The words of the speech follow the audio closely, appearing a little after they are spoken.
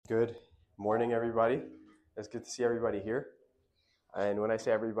Good morning, everybody. It's good to see everybody here. And when I say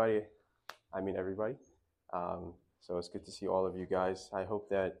everybody, I mean everybody. So it's good to see all of you guys. I hope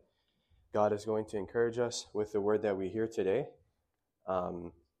that God is going to encourage us with the word that we hear today,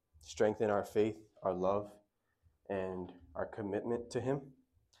 strengthen our faith, our love, and our commitment to Him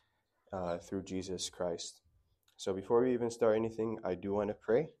through Jesus Christ. So before we even start anything, I do want to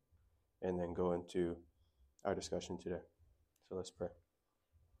pray and then go into our discussion today. So let's pray.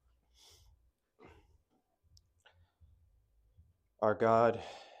 Our God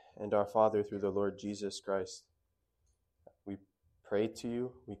and our Father, through the Lord Jesus Christ, we pray to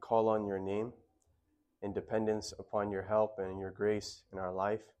you, we call on your name in dependence upon your help and your grace in our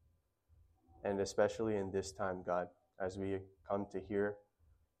life, and especially in this time, God, as we come to hear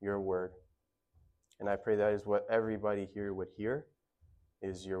your word. And I pray that is what everybody here would hear,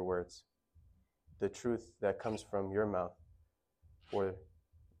 is your words, the truth that comes from your mouth for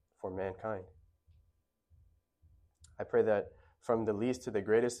mankind. I pray that from the least to the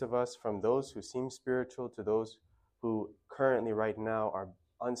greatest of us, from those who seem spiritual to those who currently right now are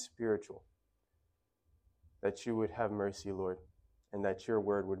unspiritual, that you would have mercy, Lord, and that your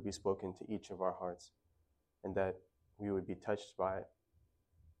word would be spoken to each of our hearts, and that we would be touched by it,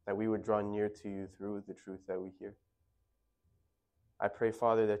 that we would draw near to you through the truth that we hear. I pray,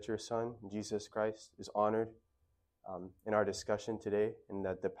 Father, that your Son, Jesus Christ, is honored in our discussion today, and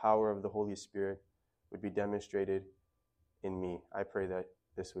that the power of the Holy Spirit would be demonstrated in me. I pray that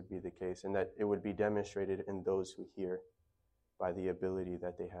this would be the case, and that it would be demonstrated in those who hear by the ability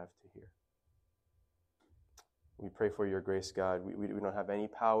that they have to hear. We pray for your grace, God. We don't have any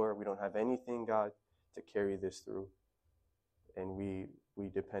power. We don't have anything, God, to carry this through. And we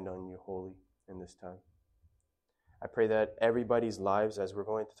depend on you wholly in this time. I pray that everybody's lives, as we're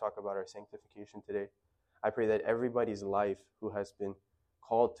going to talk about our sanctification today, I pray that everybody's life who has been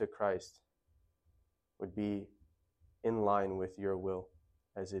called to Christ would be in line with your will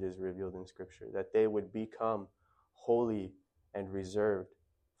as it is revealed in Scripture, that they would become holy and reserved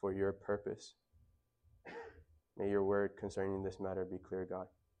for your purpose. May your word concerning this matter be clear, God.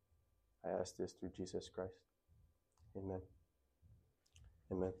 I ask this through Jesus Christ. Amen.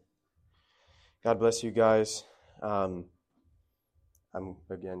 Amen. God bless you guys. I'm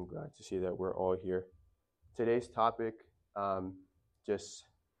again glad to see that we're all here. Today's topic, just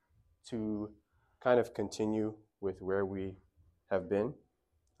to kind of continue with where we have been,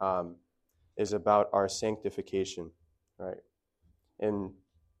 is about our sanctification, right? And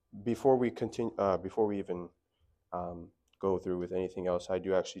before we continue, before we even go through with anything else, I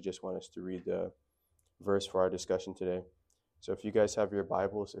do actually just want us to read the verse for our discussion today. So if you guys have your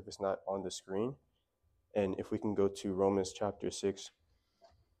Bibles, if it's not on the screen, and if we can go to Romans chapter 6,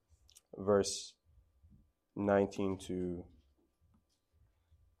 verse 19 to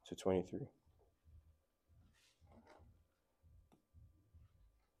 23.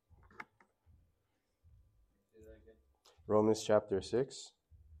 Romans chapter 6,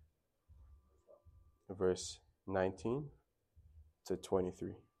 verse 19 to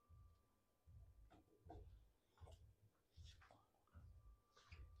 23.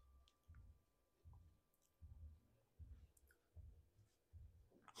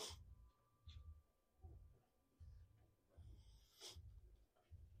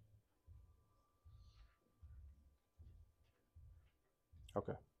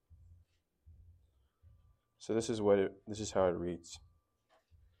 Okay. So this is how it reads.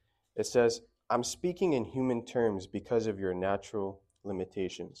 It says, "I'm speaking in human terms because of your natural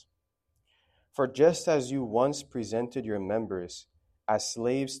limitations. For just as you once presented your members as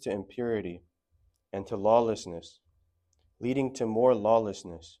slaves to impurity and to lawlessness, leading to more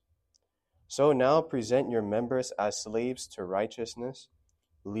lawlessness, so now present your members as slaves to righteousness,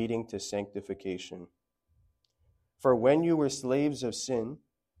 leading to sanctification. For when you were slaves of sin,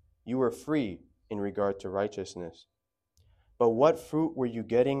 you were free in regard to righteousness. But what fruit were you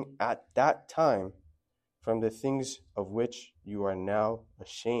getting at that time from the things of which you are now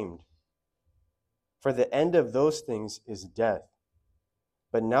ashamed? For the end of those things is death.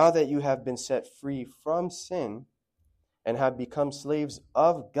 But now that you have been set free from sin and have become slaves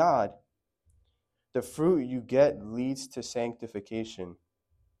of God, the fruit you get leads to sanctification,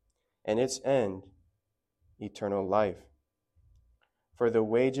 and its end, eternal life. For the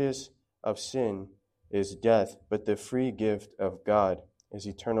wages of sin is death, but the free gift of God is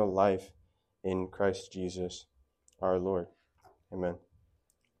eternal life in Christ Jesus our Lord." Amen.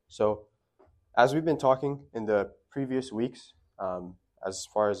 So, as we've been talking in the previous weeks, as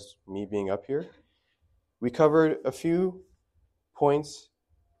far as me being up here, we covered a few points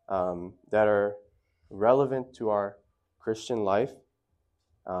that are relevant to our Christian life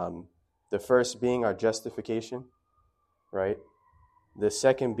The first being our justification, right? The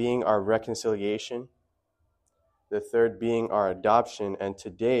second being our reconciliation. The third being our adoption. And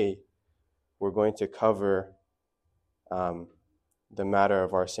today we're going to cover the matter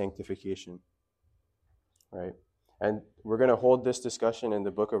of our sanctification, right? And we're going to hold this discussion in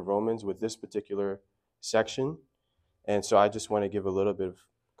the book of Romans with this particular section. And so I just want to give a little bit of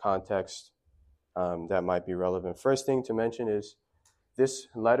context that might be relevant. First thing to mention is this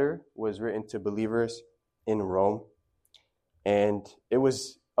letter was written to believers in Rome. And it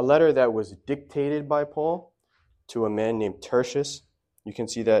was a letter that was dictated by Paul to a man named Tertius. You can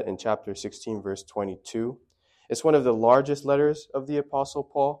see that in chapter 16, verse 22. It's one of the largest letters of the Apostle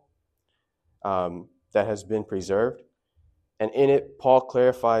Paul that has been preserved. And in it, Paul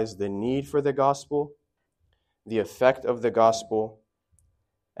clarifies the need for the gospel, the effect of the gospel,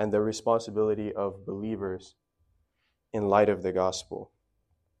 and the responsibility of believers in light of the gospel.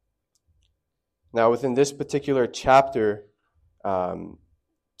 Now, within this particular chapter,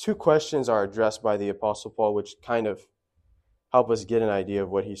 two questions are addressed by the Apostle Paul, which kind of help us get an idea of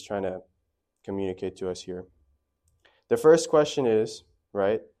what he's trying to communicate to us here. The first question is,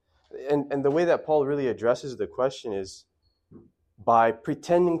 right, and the way that Paul really addresses the question is by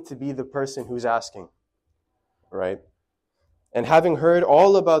pretending to be the person who's asking, right? And having heard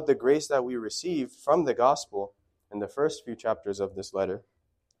all about the grace that we received from the gospel in the first few chapters of this letter,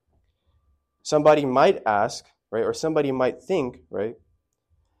 somebody might ask, right, or somebody might think, right,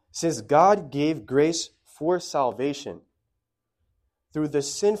 since God gave grace for salvation through the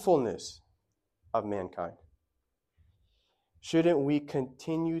sinfulness of mankind, shouldn't we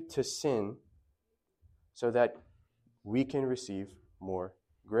continue to sin so that we can receive more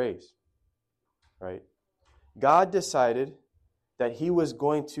grace, right? God decided that he was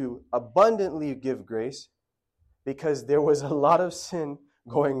going to abundantly give grace because there was a lot of sin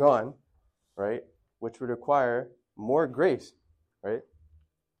going on, right, which would require more grace, right?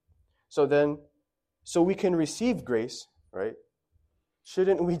 So we can receive grace, right?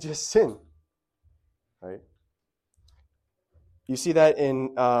 Shouldn't we just sin, right? You see that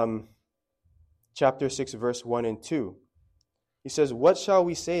in chapter 6, verse 1 and 2. He says, "What shall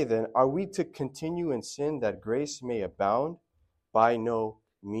we say then? Are we to continue in sin that grace may abound? By no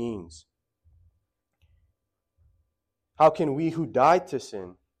means. How can we who died to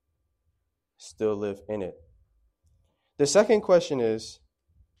sin still live in it?" The second question is,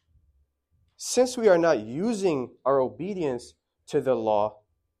 since we are not using our obedience to the law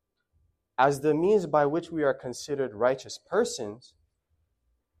as the means by which we are considered righteous persons,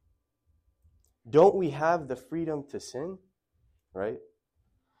 don't we have the freedom to sin, right?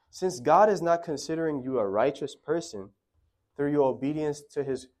 Since God is not considering you a righteous person through your obedience to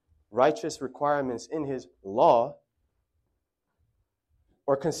his righteous requirements in his law,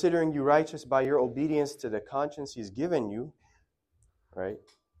 or considering you righteous by your obedience to the conscience he's given you, right?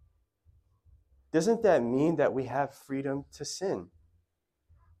 Doesn't that mean that we have freedom to sin?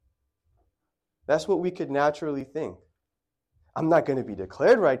 That's what we could naturally think. I'm not going to be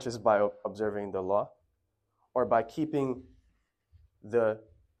declared righteous by observing the law or by keeping the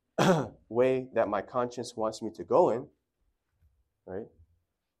way that my conscience wants me to go in, right?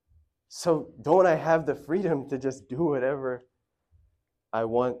 So don't I have the freedom to just do whatever I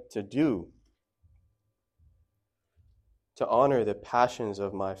want to do, to honor the passions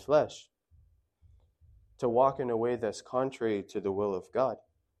of my flesh, to walk in a way that's contrary to the will of God?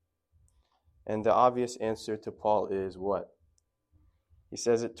 And the obvious answer to Paul is what? He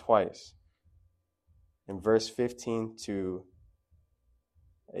says it twice. In verse 15.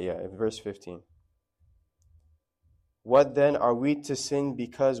 What then, are we to sin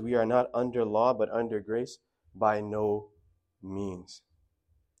because we are not under law but under grace? By no means.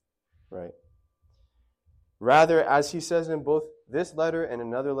 Right? Rather, as he says in both this letter and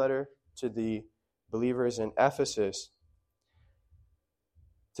another letter to the believers in Ephesus,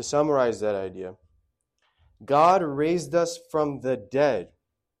 to summarize that idea, God raised us from the dead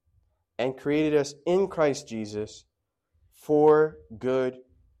and created us in Christ Jesus for good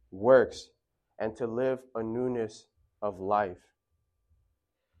works and to live a newness of life.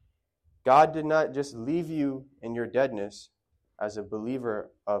 God did not just leave you in your deadness as a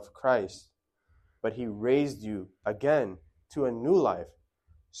believer of Christ, but he raised you again to a new life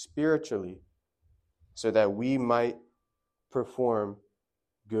spiritually so that we might perform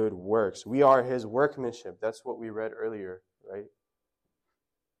good works. We are his workmanship. That's what we read earlier, right?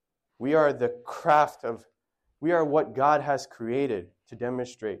 We are the craft of, we are what God has created to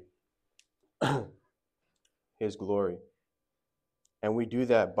demonstrate his glory. And we do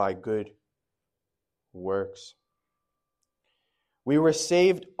that by good works. We were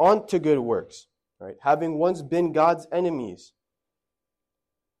saved onto good works, right? Having once been God's enemies,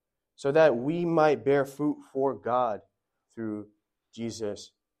 so that we might bear fruit for God through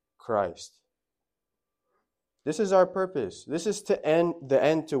Jesus Christ. This is our purpose. This is the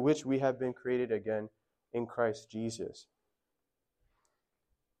end to which we have been created again in Christ Jesus.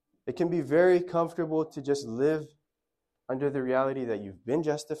 It can be very comfortable to just live under the reality that you've been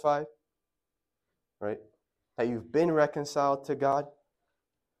justified, right? That you've been reconciled to God,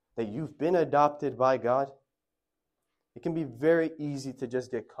 that you've been adopted by God. It can be very easy to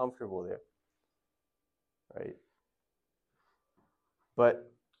just get comfortable there, right?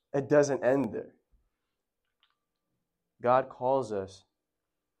 But it doesn't end there. God calls us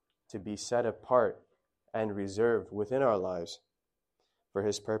to be set apart and reserved within our lives for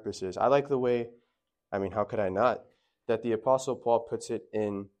His purposes. I like the way, how could I not, that the Apostle Paul puts it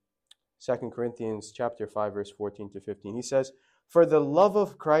in 2 Corinthians chapter 5, verse 14 to 15. He says, "For the love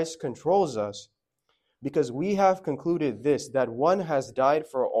of Christ controls us, because we have concluded this, that one has died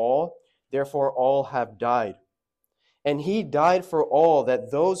for all, therefore all have died. And He died for all, that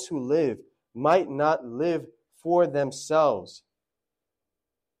those who live might not live for themselves,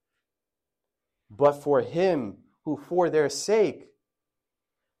 but for Him who for their sake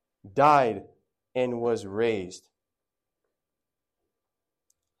died and was raised."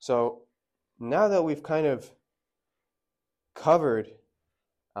 So now that we've kind of covered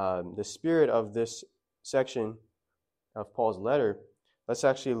the spirit of this section of Paul's letter, let's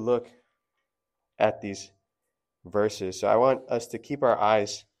actually look at these verses. So I want us to keep our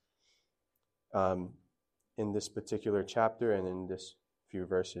eyes in this particular chapter and in this few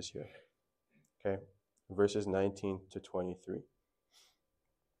verses here. Okay, verses 19 to 23.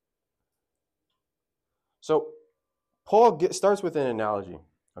 So Paul starts with an analogy,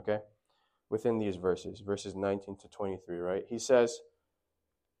 okay, within these verses 19 to 23, right? He says,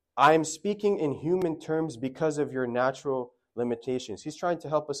 "I am speaking in human terms because of your natural limitations." He's trying to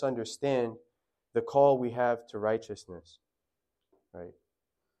help us understand the call we have to righteousness, right?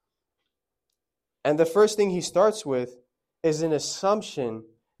 And the first thing he starts with is an assumption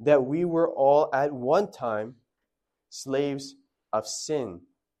that we were all at one time slaves of sin.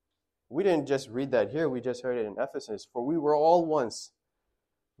 We didn't just read that here, we just heard it in Ephesus. For we were all once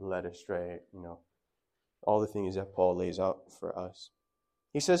led astray, all the things that Paul lays out for us.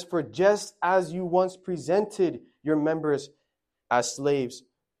 He says, "For just as you once presented your members as slaves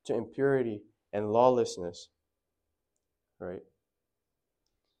to impurity and lawlessness," right?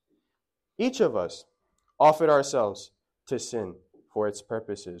 Each of us offered ourselves to sin for its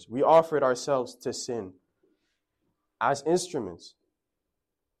purposes. We offered ourselves to sin as instruments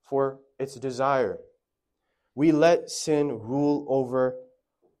for its desire. We let sin rule over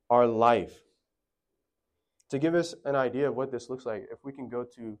our life. To give us an idea of what this looks like, if we can go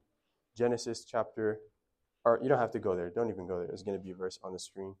to Genesis chapter, or you don't have to go there. Don't even go there. There's going to be a verse on the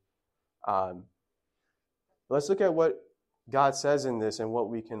screen. Let's look at what God says in this and what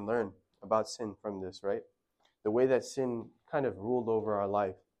we can learn about sin from this, right? The way that sin kind of ruled over our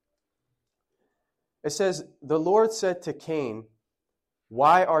life. It says, "The Lord said to Cain,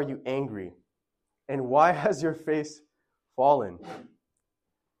 'Why are you angry? And why has your face fallen?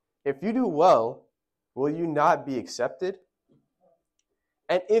 If you do well, will you not be accepted?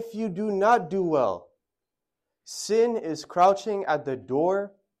 And if you do not do well, sin is crouching at the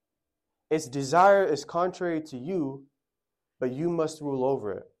door. Its desire is contrary to you, but you must rule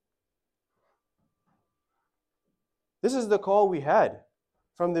over it.'" This is the call we had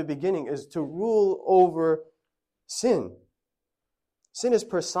from the beginning, is to rule over sin. Sin is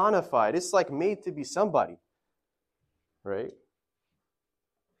personified. It's like made to be somebody, right?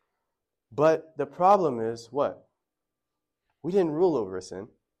 But the problem is what? We didn't rule over sin.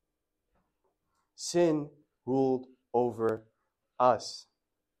 Sin ruled over us.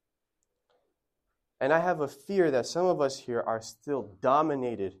 And I have a fear that some of us here are still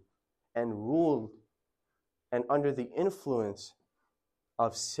dominated and ruled and under the influence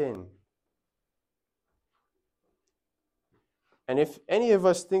of sin. And if any of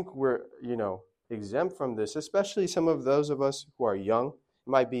us think we're, exempt from this, especially some of those of us who are young, it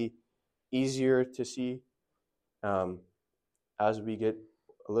might be easier to see as we get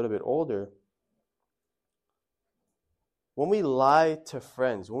a little bit older. When we lie to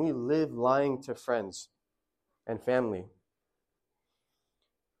friends, when we live lying to friends and family,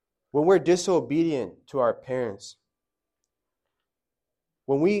 when we're disobedient to our parents,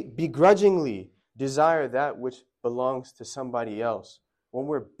 when we begrudgingly desire that which belongs to somebody else, when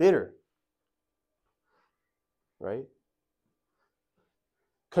we're bitter, right?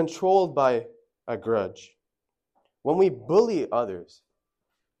 Controlled by a grudge, When we bully others,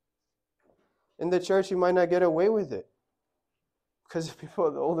 in the church you might not get away with it. Because the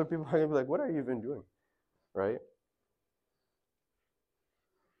older people are going to be like, what are you even doing? Right?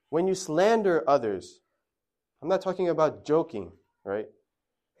 When you slander others, I'm not talking about joking, right?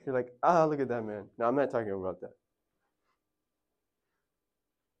 You're like, look at that man. No, I'm not talking about that.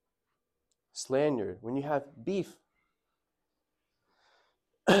 Slander, when you have beef,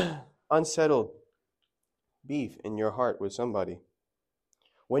 unsettled beef in your heart with somebody.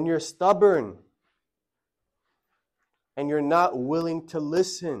 When you're stubborn and you're not willing to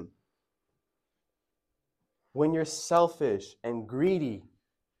listen. When you're selfish and greedy,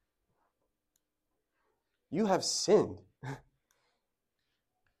 you have sinned.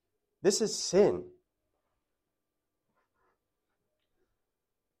 This is sin.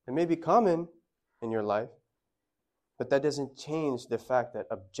 It may be common in your life, but that doesn't change the fact that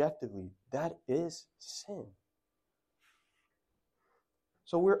objectively, that is sin.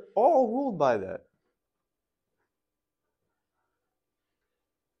 So we're all ruled by that.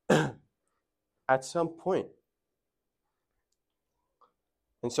 At some point.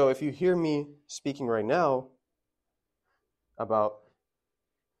 And so if you hear me speaking right now about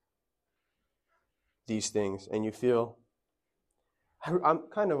these things and you feel, I'm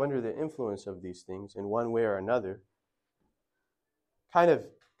kind of under the influence of these things in one way or another, kind of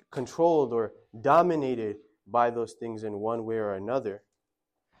controlled or dominated by those things in one way or another,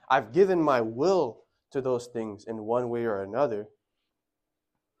 I've given my will to those things in one way or another,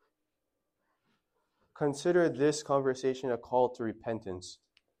 consider this conversation a call to repentance.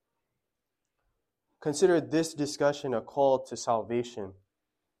 Consider this discussion a call to salvation.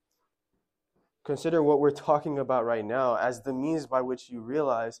 Consider what we're talking about right now as the means by which you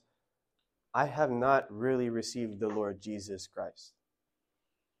realize, I have not really received the Lord Jesus Christ.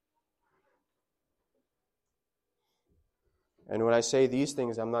 And when I say these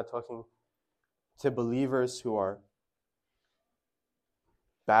things, I'm not talking to believers who are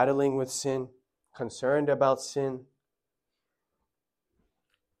battling with sin, concerned about sin,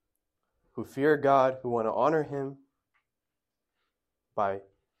 who fear God, who want to honor Him by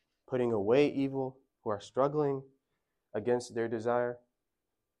putting away evil, who are struggling against their desire.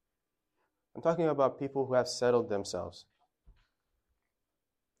 I'm talking about people who have settled themselves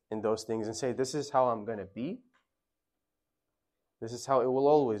in those things and say, this is how I'm going to be. This is how it will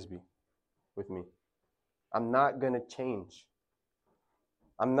always be with me. I'm not going to change.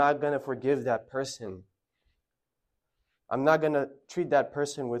 I'm not going to forgive that person. I'm not going to treat that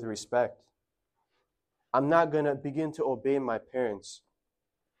person with respect. I'm not going to begin to obey my parents.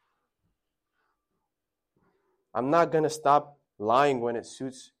 I'm not going to stop lying when it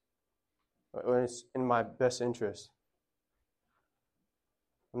suits, when it's in my best interest.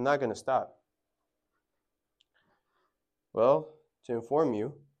 I'm not going to stop. Well, to inform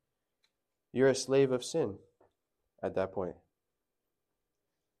you, you're a slave of sin at that point.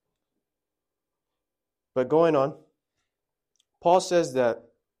 But going on, Paul says that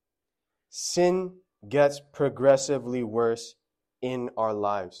sin gets progressively worse in our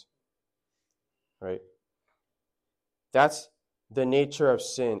lives. Right? That's the nature of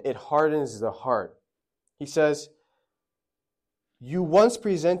sin. It hardens the heart. He says, you once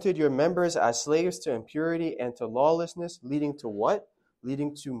presented your members as slaves to impurity and to lawlessness, leading to what?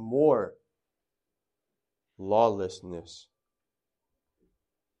 Leading to more lawlessness.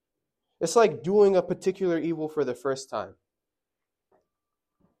 It's like doing a particular evil for the first time.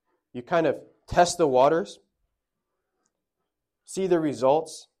 You kind of test the waters, see the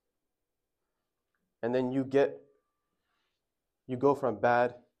results, and then you go from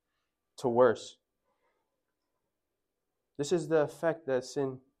bad to worse. This is the effect that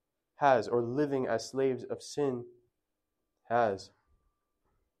sin has, or living as slaves of sin has.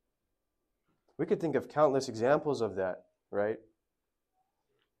 We could think of countless examples of that, right?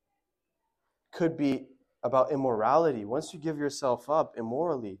 Could be about immorality. Once you give yourself up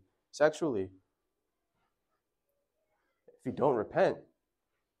immorally, sexually, if you don't repent,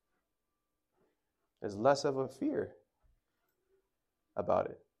 there's less of a fear about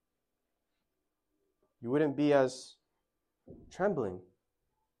it. You wouldn't be as trembling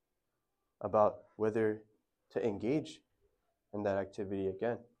about whether to engage in that activity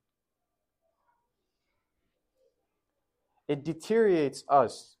again. It deteriorates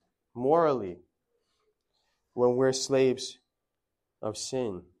us morally when we're slaves of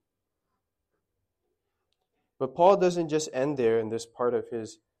sin. But Paul doesn't just end there in this part of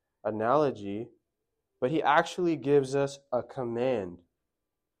his analogy, but he actually gives us a command.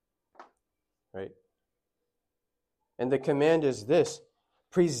 Right? And the command is this: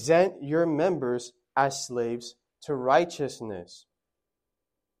 present your members as slaves to righteousness.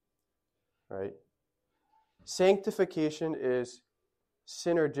 Right? Sanctification is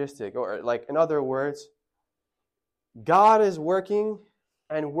synergistic, or like in other words, God is working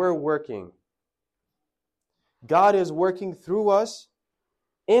and we're working. God is working through us,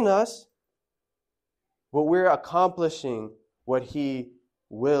 in us, but we're accomplishing what He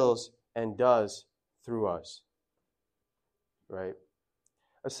wills and does through us. Right?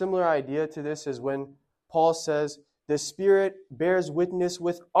 A similar idea to this is when Paul says, the Spirit bears witness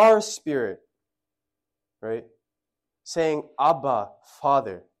with our spirit. Right? Saying, Abba,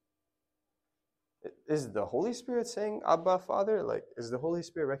 Father. Is the Holy Spirit saying Abba, Father? Like, is the Holy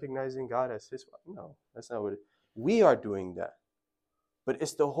Spirit recognizing God as His Father? No, that's not what we are doing that. But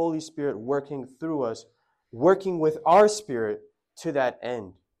it's the Holy Spirit working through us, working with our spirit to that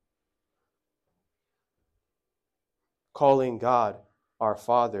end. Calling God our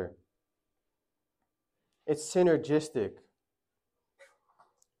Father. It's synergistic.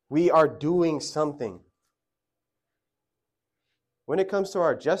 We are doing something. When it comes to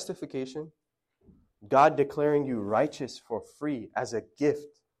our justification, God declaring you righteous for free as a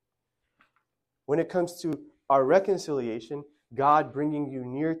gift. When it comes to our reconciliation, God bringing you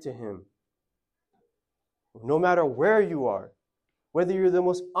near to Him. No matter where you are, whether you're the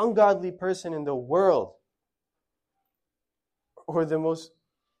most ungodly person in the world or the most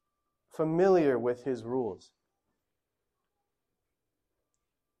familiar with His rules.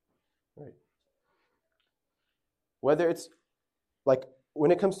 Right? Whether it's like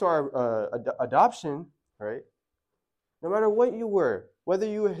when it comes to our adoption, right? No matter what you were, whether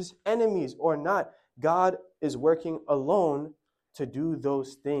you were His enemies or not, God is working alone to do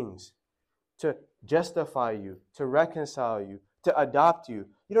those things, to justify you, to reconcile you, to adopt you.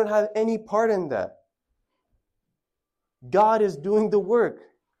 You don't have any part in that. God is doing the work.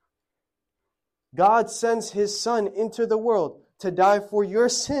 God sends His Son into the world to die for your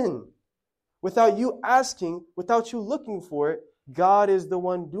sin. Without you asking, without you looking for it, God is the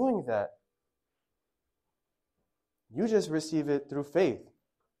one doing that. You just receive it through faith.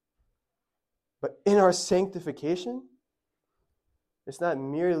 But in our sanctification, it's not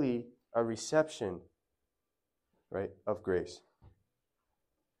merely a reception, right, of grace.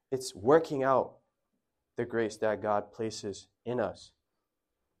 It's working out the grace that God places in us.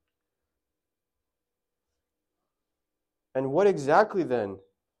 And what exactly then,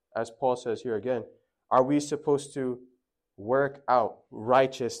 as Paul says here again, are we supposed to work out?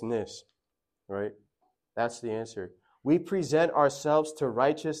 Righteousness, right? That's the answer. We present ourselves to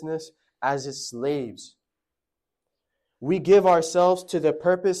righteousness as its slaves. We give ourselves to the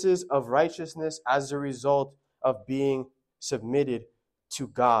purposes of righteousness as a result of being submitted to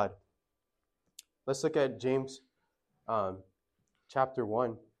God. Let's look at James chapter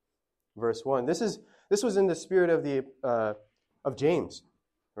 1, verse 1. This was in the spirit of James,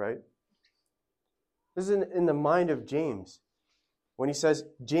 right? This is in the mind of James. When he says,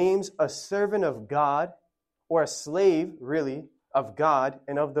 James, a servant of God, or a slave, really, of God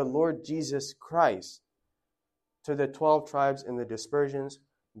and of the Lord Jesus Christ, to the 12 tribes in the dispersions,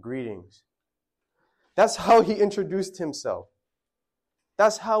 greetings. That's how he introduced himself.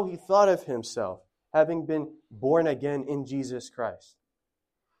 That's how he thought of himself, having been born again in Jesus Christ,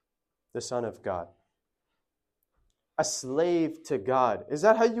 the Son of God. A slave to God. Is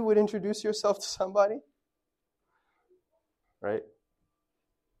that how you would introduce yourself to somebody? Right?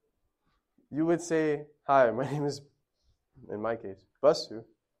 You would say, hi, my name is, in my case, Basu.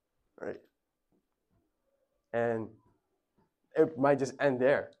 Right? And it might just end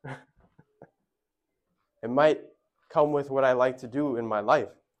there. It might come with what I like to do in my life.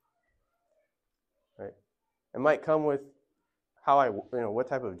 Right? It might come with how what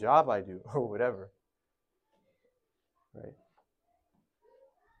type of job I do or whatever. Right?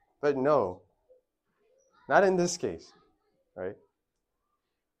 But no, not in this case. Right?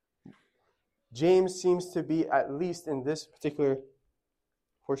 James seems to be, at least in this particular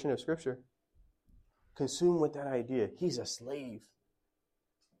portion of Scripture, consumed with that idea. He's a slave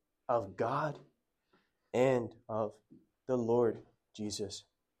of God and of the Lord Jesus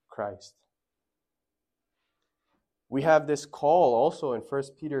Christ. We have this call also in 1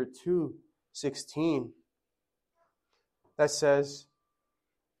 Peter 2:16 that says,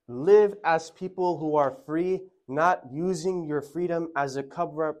 live as people who are free, not using your freedom as a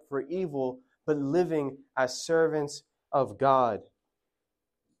cover-up for evil, but living as servants of God.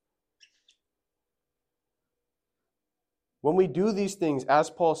 When we do these things, as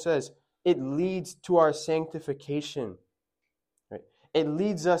Paul says, it leads to our sanctification. Right? It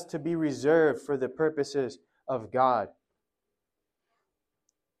leads us to be reserved for the purposes of God.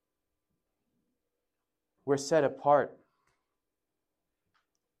 We're set apart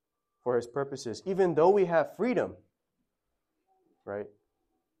for His purposes. Even though we have freedom, right?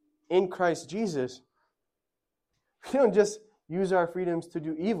 In Christ Jesus, we don't just use our freedoms to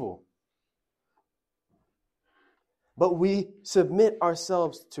do evil. But we submit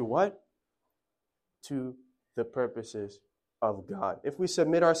ourselves to what? To the purposes of God. If we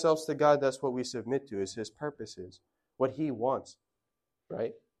submit ourselves to God, that's what we submit to, is His purposes, what He wants,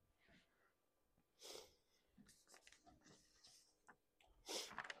 right?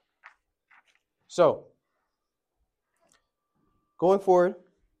 So, going forward,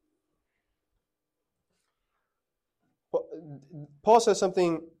 Paul says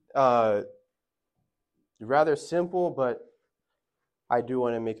something rather simple, but I do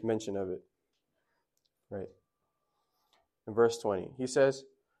want to make mention of it. Right. In verse 20, he says,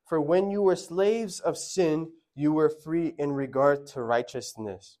 "For when you were slaves of sin, you were free in regard to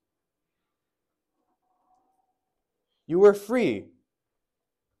righteousness." You were free,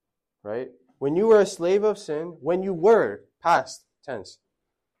 right? When you were a slave of sin, when you were, past tense,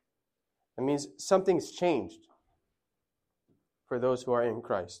 that means something's changed for those who are in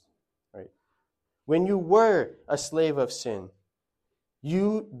Christ, right? When you were a slave of sin,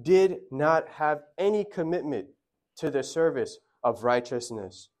 you did not have any commitment to the service of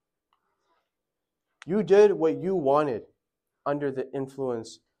righteousness. You did what you wanted under the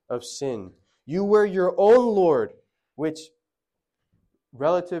influence of sin. You were your own Lord, which,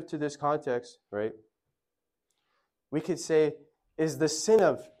 relative to this context, right, we could say is the sin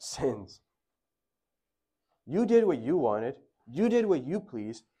of sins. You did what you wanted. You did what you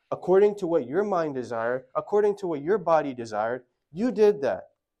pleased, according to what your mind desired, according to what your body desired. You did that.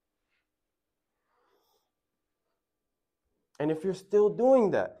 And if you're still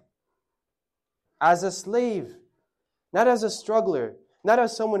doing that, as a slave, not as a struggler, not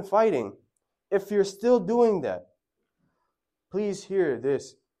as someone fighting, if you're still doing that, please hear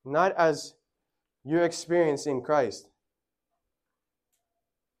this, not as your experience in Christ,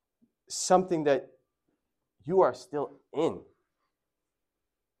 something that you are still in.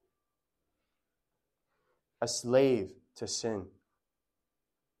 A slave to sin,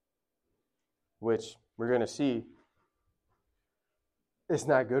 which we're going to see is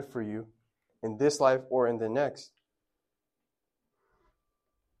not good for you in this life or in the next.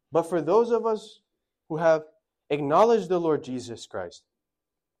 But for those of us who have acknowledged the Lord Jesus Christ,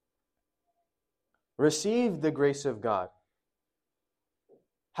 received the grace of God,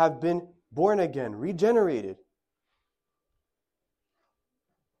 have been born again, regenerated,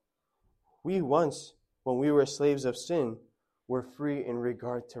 we once, when we were slaves of sin, were free in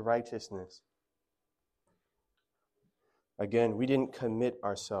regard to righteousness. Again, we didn't commit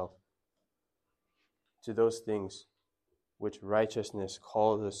ourselves to those things which righteousness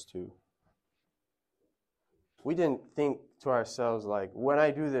calls us to. We didn't think to ourselves like, when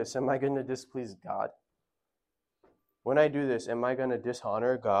I do this, am I going to displease God? When I do this, am I going to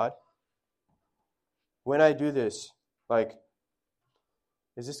dishonor God? When I do this, like,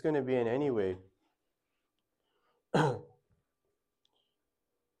 is this going to be in any way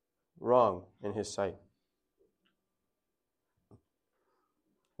wrong in His sight?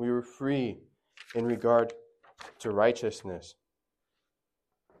 We were free in regard to righteousness.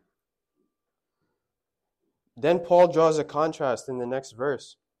 Then Paul draws a contrast in the next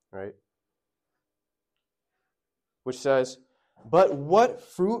verse, right? Which says, "But what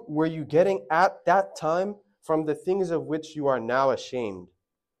fruit were you getting at that time from the things of which you are now ashamed?"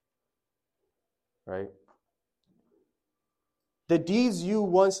 Right? The deeds you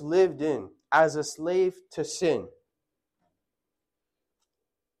once lived in as a slave to sin,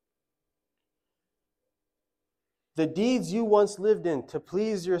 the deeds you once lived in to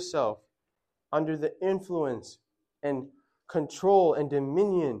please yourself under the influence and control and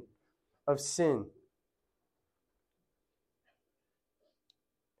dominion of sin.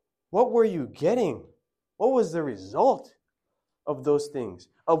 What were you getting? What was the result of those things?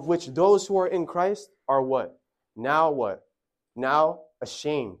 Of which those who are in Christ are what? Now what? Now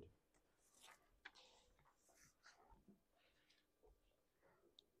ashamed.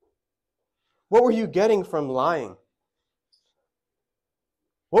 What were you getting from lying?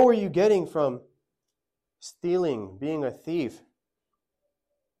 What were you getting from stealing, being a thief?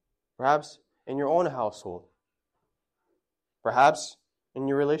 Perhaps in your own household. Perhaps in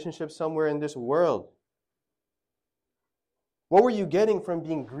your relationship somewhere in this world. What were you getting from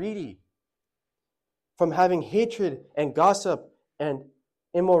being greedy? From having hatred and gossip and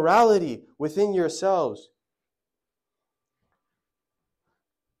immorality within yourselves?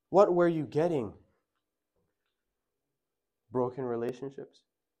 What were you getting? Broken relationships?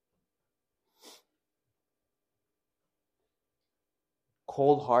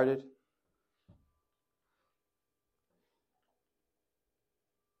 cold-hearted,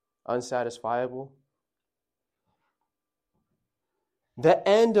 unsatisfiable. The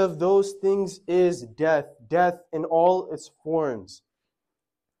end of those things is death, death in all its forms.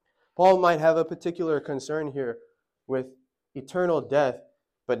 Paul might have a particular concern here with eternal death,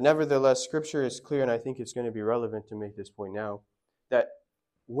 but nevertheless, Scripture is clear, and I think it's going to be relevant to make this point now, that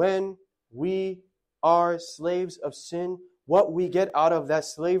when we are slaves of sin, what we get out of that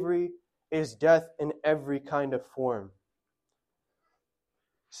slavery is death in every kind of form.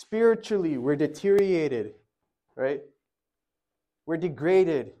 Spiritually, we're deteriorated, right? We're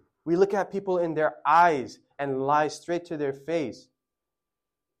degraded. We look at people in their eyes and lie straight to their face.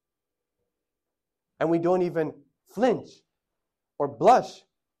 And we don't even flinch or blush.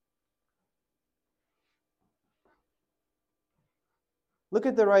 Look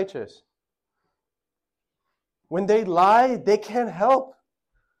at the righteous. When they lie, they can't help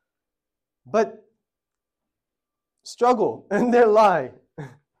but struggle in their lie.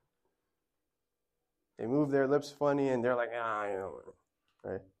 They move their lips funny and they're like,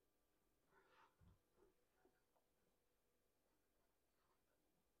 right?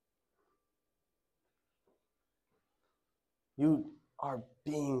 You are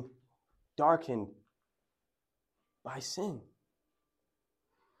being darkened by sin.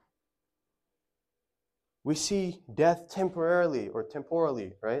 We see death temporarily,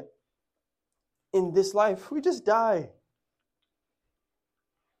 right? In this life, we just die.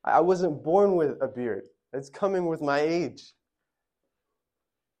 I wasn't born with a beard. It's coming with my age.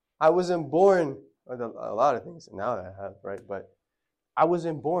 I wasn't born with a lot of things now that I have, right? But I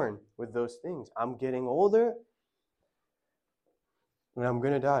wasn't born with those things. I'm getting older, and I'm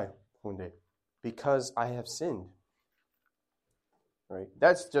going to die one day because I have sinned. Right?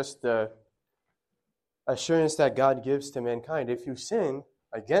 That's just the assurance that God gives to mankind. If you sin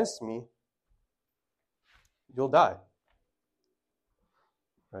against me, you'll die.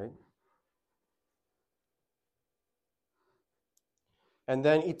 Right? And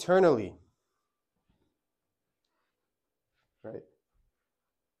then eternally. Right?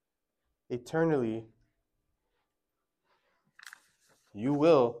 Eternally, you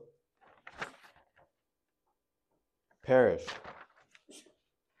will perish.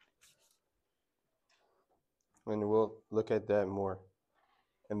 And we'll look at that more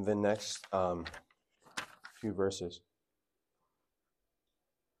in the next few verses.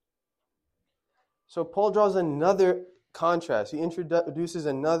 So Paul draws another contrast. He introduces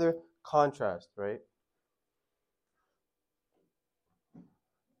another contrast, right?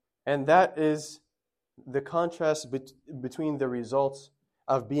 And that is the contrast between the results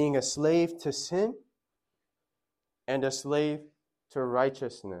of being a slave to sin and a slave to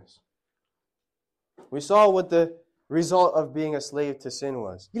righteousness. We saw what the result of being a slave to sin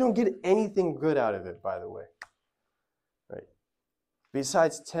was. You don't get anything good out of it, by the way. Right?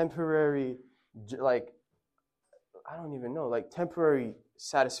 Besides temporary, temporary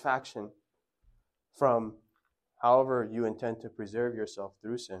satisfaction from however you intend to preserve yourself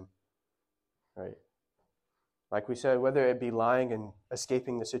through sin. Right? Like we said, whether it be lying and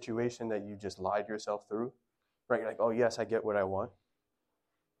escaping the situation that you just lied yourself through. Right? You're like, oh yes, I get what I want.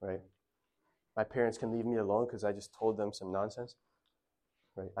 Right? My parents can leave me alone because I just told them some nonsense.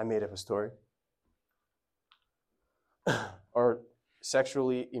 Right? I made up a story. Or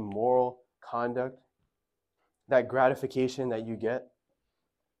sexually immoral conduct. That gratification that you get.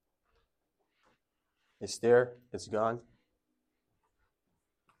 It's there. It's gone.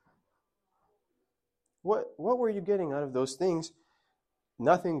 What were you getting out of those things?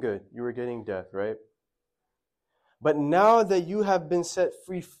 Nothing good. You were getting death, right? But now that you have been set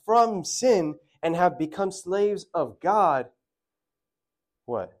free from sin and have become slaves of God,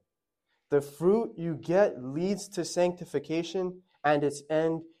 what? The fruit you get leads to sanctification and its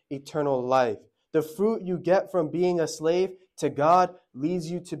end, eternal life. The fruit you get from being a slave to God leads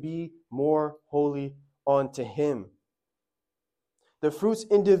you to be more holy unto Him. The fruits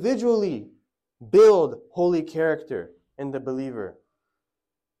individually build holy character in the believer.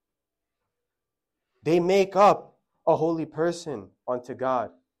 They make up a holy person unto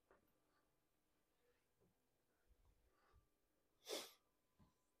God.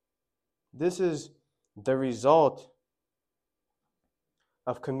 This is the result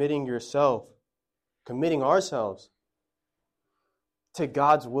of committing ourselves to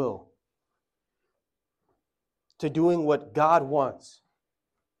God's will, to doing what God wants,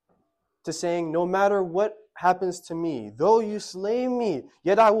 to saying, no matter what happens to me, though you slay me,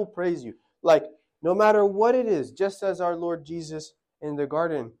 yet I will praise you. Like, no matter what it is, just as our Lord Jesus in the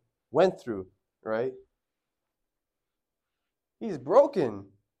garden went through, right? He's broken,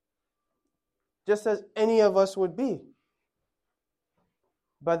 just as any of us would be,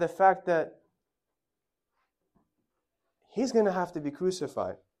 by the fact that he's going to have to be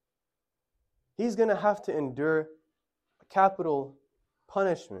crucified. He's going to have to endure capital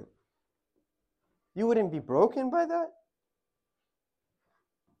punishment. You wouldn't be broken by that?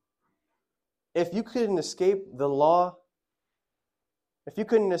 If you couldn't escape the law, if you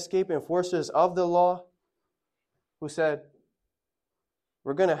couldn't escape enforcers of the law who said,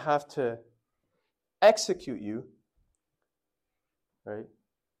 we're going to have to execute you, right?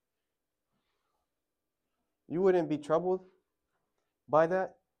 You wouldn't be troubled by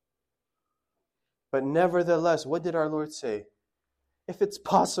that? But nevertheless, what did our Lord say? If it's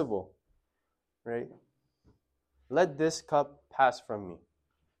possible, right? Let this cup pass from me.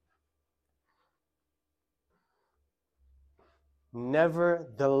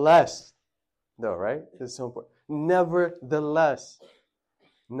 Nevertheless, though, right? This is so important. Nevertheless,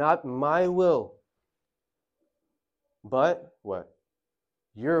 not my will, but what?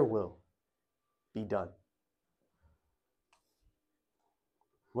 Your will be done.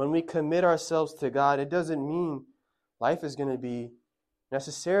 When we commit ourselves to God, it doesn't mean life is going to be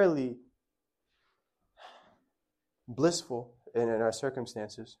necessarily blissful in our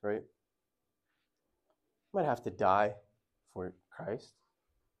circumstances, right? You might have to die for Christ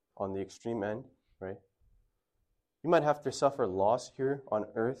on the extreme end, right? You might have to suffer loss here on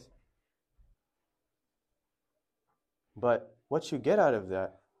earth. But what you get out of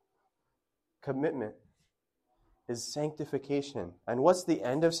that commitment is sanctification. And what's the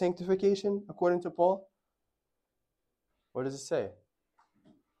end of sanctification, according to Paul? What does it say?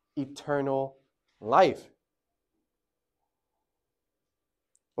 Eternal life.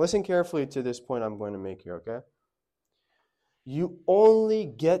 Listen carefully to this point I'm going to make here, okay? You only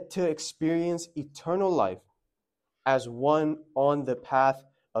get to experience eternal life as one on the path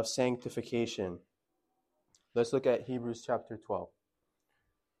of sanctification. Let's look at Hebrews chapter 12,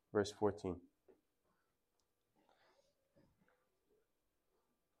 verse 14.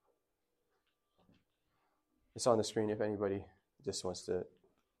 It's on the screen if anybody just wants to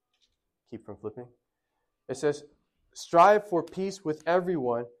keep from flipping. It says, strive for peace with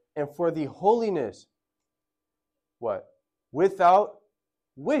everyone and for the holiness. What? Without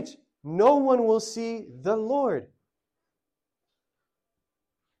which no one will see the Lord.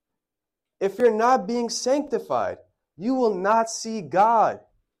 If you're not being sanctified, you will not see God.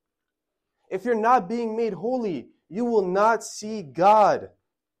 If you're not being made holy, you will not see God.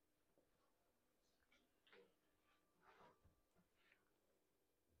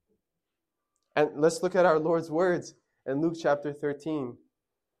 And let's look at our Lord's words in Luke chapter 13,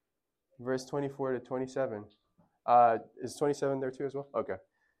 verse 24 to 27. Is 27 there too as well? Okay.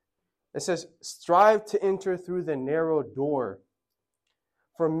 It says, strive to enter through the narrow door.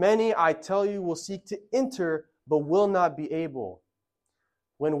 For many, I tell you, will seek to enter, but will not be able.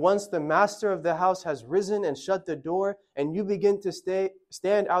 When once the master of the house has risen and shut the door, and you begin to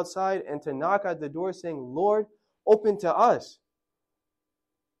stand outside and to knock at the door, saying, Lord, open to us.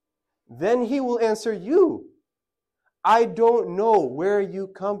 Then he will answer you, I don't know where you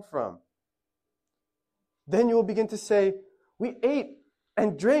come from. Then you will begin to say, we ate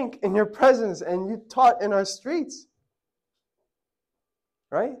and drank in your presence, and you taught in our streets.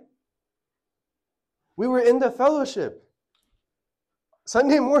 Right? We were in the fellowship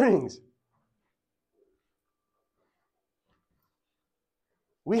Sunday mornings.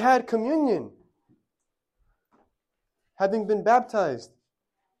 We had communion, having been baptized.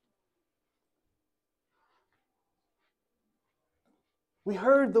 We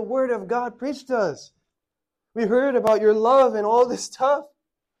heard the word of God preached to us. We heard about your love and all this stuff,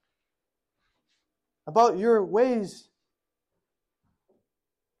 about your ways.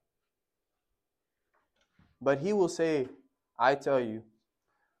 But he will say, I tell you,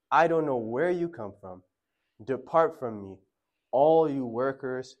 I don't know where you come from. Depart from me, all you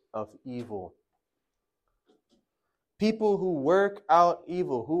workers of evil. People who work out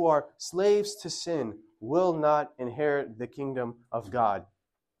evil, who are slaves to sin, will not inherit the kingdom of God.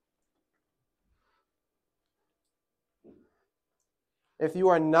 If you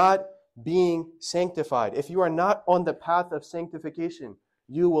are not being sanctified, if you are not on the path of sanctification,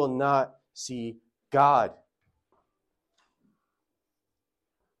 you will not see God.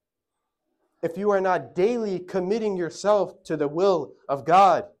 If you are not daily committing yourself to the will of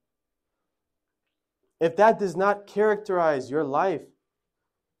God, if that does not characterize your life,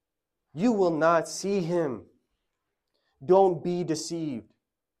 you will not see Him. Don't be deceived.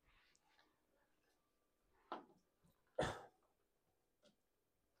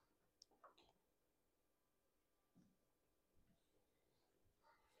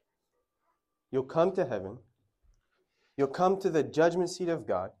 You'll come to heaven. You'll come to the judgment seat of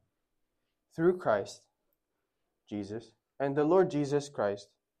God through Christ, Jesus, and the Lord Jesus Christ,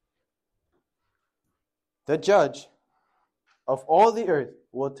 the judge of all the earth,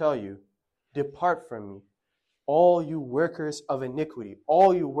 will tell you, "Depart from me, all you workers of iniquity,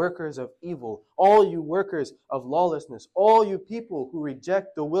 all you workers of evil, all you workers of lawlessness, all you people who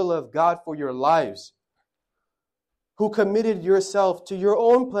reject the will of God for your lives, who committed yourself to your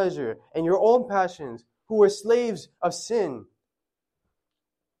own pleasure and your own passions, who were slaves of sin,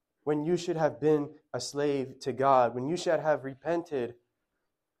 when you should have been a slave to God, when you should have repented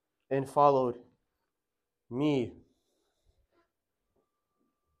and followed me."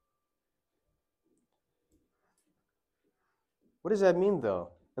 What does that mean,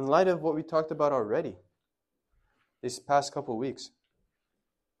 though, in light of what we talked about already these past couple weeks?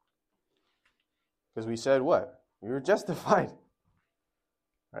 Because we said what? We were justified,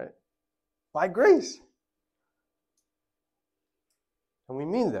 right? By grace. And we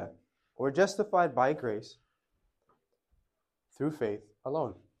mean that. We're justified by grace through faith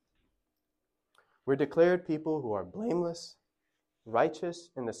alone. We're declared people who are blameless,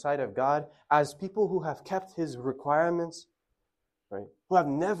 righteous in the sight of God, as people who have kept His requirements, right? Who have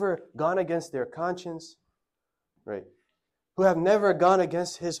never gone against their conscience, right? Who have never gone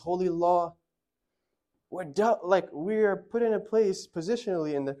against His holy law. We are put in a place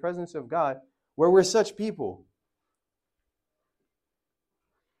positionally in the presence of God where we're such people.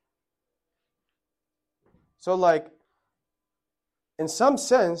 So in some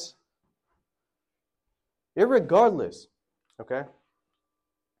sense, irregardless, okay?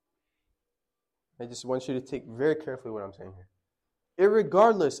 I just want you to take very carefully what I'm saying here.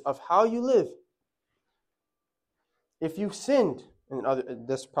 Irregardless of how you live, if you sinned, and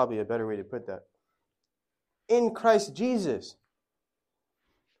that's probably a better way to put that, in Christ Jesus,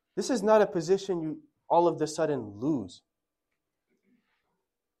 this is not a position you all of a sudden lose.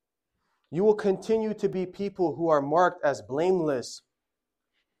 You will continue to be people who are marked as blameless,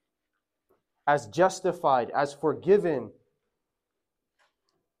 as justified, as forgiven.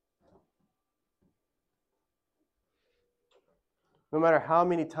 No matter how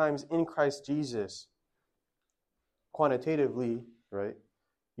many times in Christ Jesus, quantitatively, right,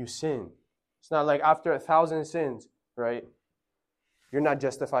 you sin. It's not like after 1,000 sins, right, you're not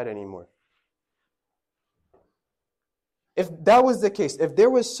justified anymore. If that was the case, if there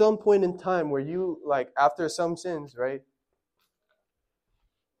was some point in time where you, after some sins, right,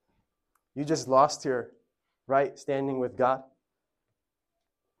 you just lost your right standing with God,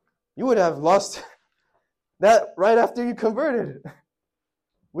 you would have lost that right after you converted. A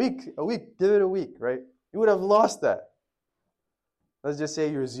week, give it a week, right? You would have lost that. Let's just say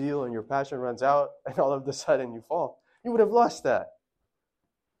your zeal and your passion runs out and all of a sudden you fall. You would have lost that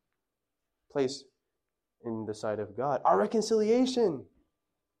place in the sight of God. Our reconciliation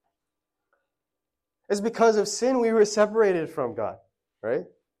is because of sin we were separated from God, right?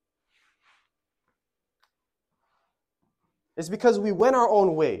 It's because we went our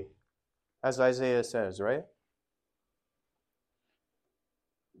own way, as Isaiah says, right?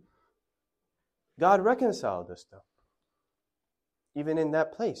 God reconciled us, though, even in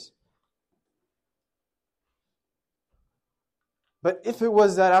that place. But if it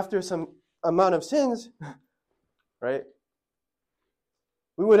was that after some amount of sins, right,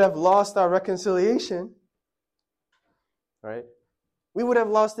 we would have lost our reconciliation, right? We would have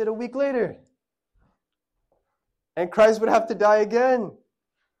lost it a week later. And Christ would have to die again.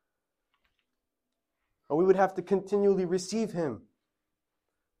 Or we would have to continually receive Him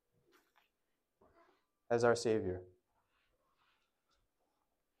as our Savior.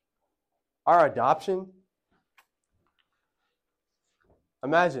 Our adoption.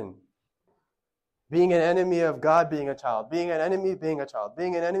 Imagine being an enemy of God, being a child. Being an enemy, being a child.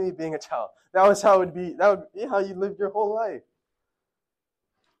 Being an enemy, being a child. That would be how you lived your whole life.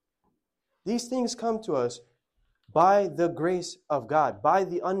 These things come to us by the grace of God, by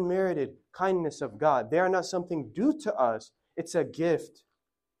the unmerited kindness of God. They are not something due to us. It's a gift.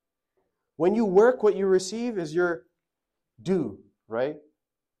 When you work, what you receive is your due, right?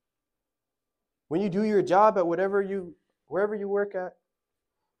 When you do your job at wherever you work at,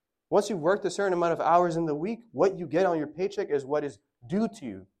 once you've worked a certain amount of hours in the week, what you get on your paycheck is what is due to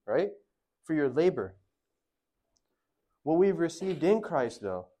you, right? For your labor. What we've received in Christ,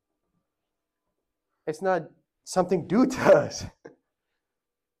 though, it's not something due to us.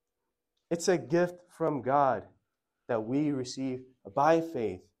 It's a gift from God that we receive by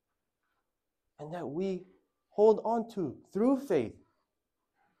faith and that we hold on to through faith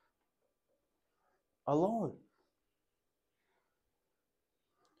alone.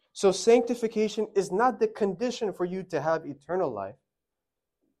 So sanctification is not the condition for you to have eternal life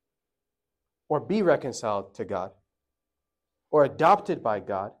or be reconciled to God or adopted by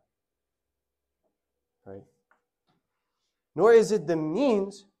God, right? Nor is it the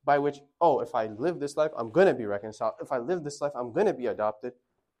means by which, if I live this life, I'm going to be reconciled. If I live this life, I'm going to be adopted,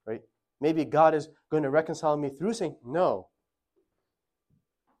 right? Maybe God is going to reconcile me through saying, no.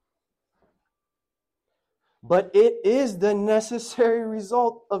 But it is the necessary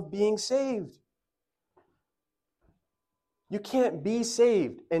result of being saved. You can't be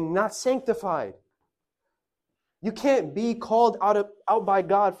saved and not sanctified. You can't be called out by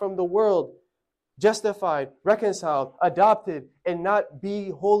God from the world, justified, reconciled, adopted, and not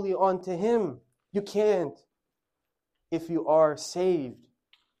be holy unto Him. You can't if you are saved.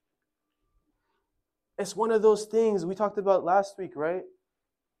 It's one of those things we talked about last week, right?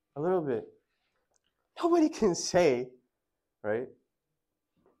 A little bit. Nobody can say, right,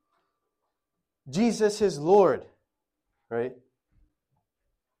 Jesus is Lord, right,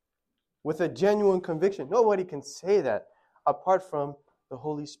 with a genuine conviction. Nobody can say that apart from the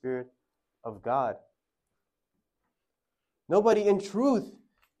Holy Spirit of God. Nobody in truth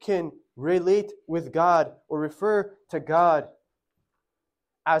can relate with God or refer to God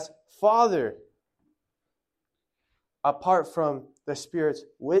as Father apart from the Spirit's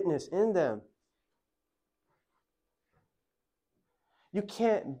witness in them. You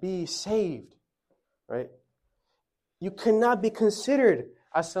can't be saved, right? You cannot be considered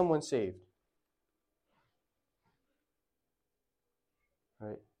as someone saved,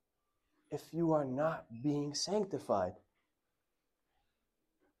 right? If you are not being sanctified.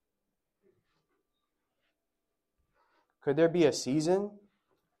 Could there be a season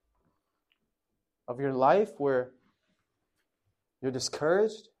of your life where you're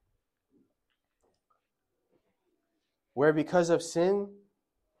discouraged? Where because of sin,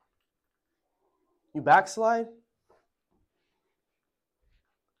 you backslide?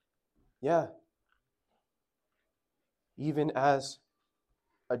 Yeah. Even as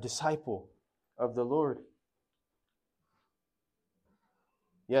a disciple of the Lord.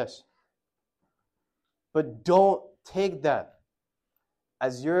 Yes. But don't take that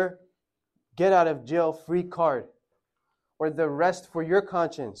as your get out of jail free card or the rest for your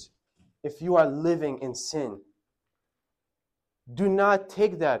conscience if you are living in sin. Do not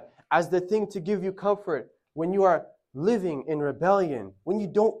take that as the thing to give you comfort when you are living in rebellion, when you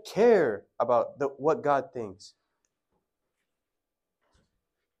don't care about what God thinks.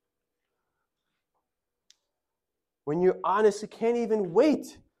 When you honestly can't even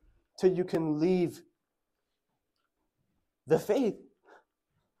wait till you can leave the faith.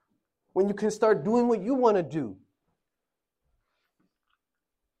 When you can start doing what you want to do.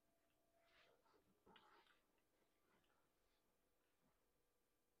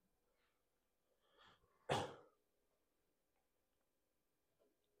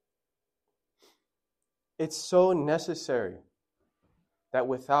 It's so necessary that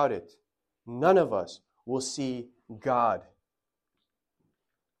without it, none of us will see God.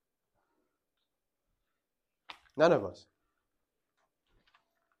 None of us.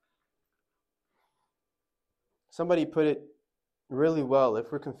 Somebody put it really well.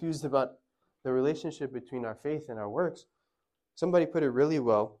 If we're confused about the relationship between our faith and our works, somebody put it really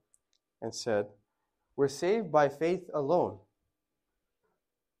well and said, we're saved by faith alone.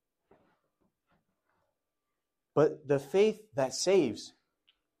 But the faith that saves,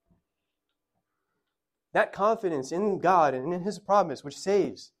 that confidence in God and in His promise which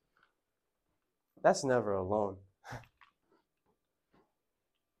saves, that's never alone.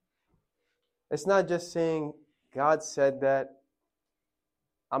 It's not just saying, God said that,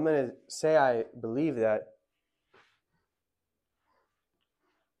 I'm going to say I believe that.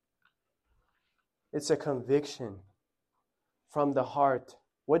 It's a conviction from the heart.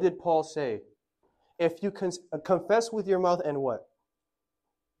 What did Paul say? If you confess with your mouth and what?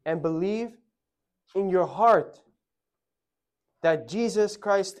 And believe in your heart that Jesus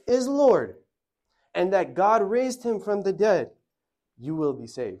Christ is Lord and that God raised Him from the dead, you will be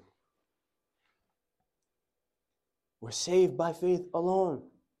saved. We're saved by faith alone.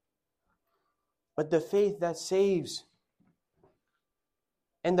 But the faith that saves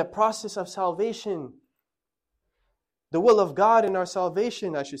and the process of salvation, the will of God in our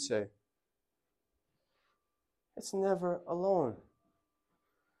salvation, I should say, it's never alone.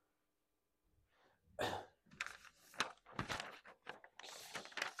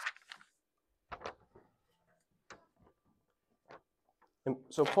 And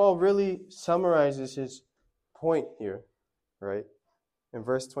so Paul really summarizes his point here, right, in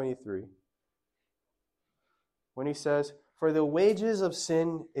verse 23, when he says, For the wages of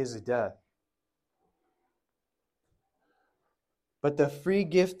sin is death. But the free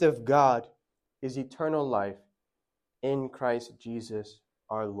gift of God is eternal life in Christ Jesus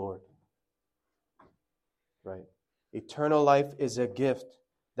our Lord. Right? Eternal life is a gift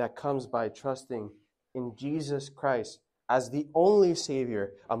that comes by trusting in Jesus Christ as the only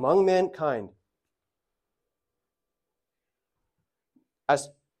Savior among mankind. As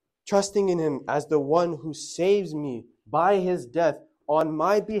trusting in Him as the one who saves me by His death on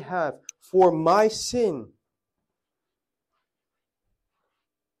my behalf for my sin.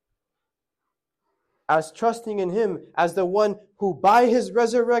 As trusting in Him as the one who by His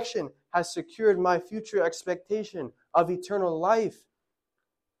resurrection has secured my future expectation of eternal life.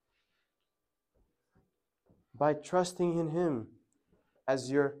 By trusting in Him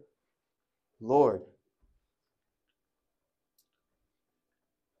as your Lord.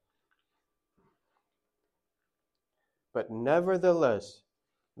 But nevertheless,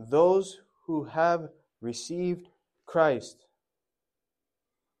 those who have received Christ,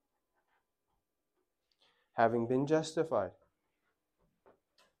 having been justified,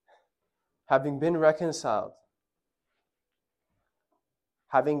 having been reconciled,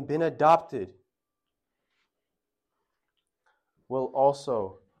 having been adopted, will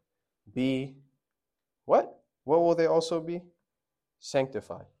also be, what? What will they also be?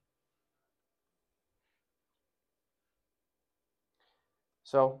 Sanctified.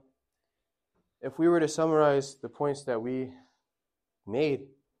 So, if we were to summarize the points that we made,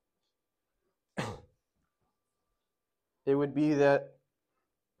 it would be that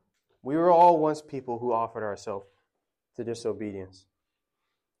we were all once people who offered ourselves to disobedience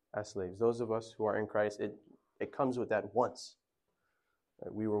as slaves. Those of us who are in Christ, it comes with that once.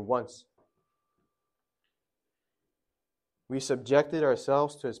 We were once. We subjected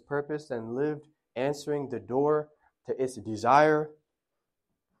ourselves to His purpose and lived answering the door to its desire.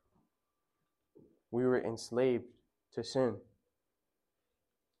 We were enslaved to sin.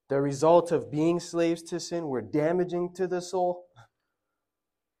 The result of being slaves to sin were damaging to the soul,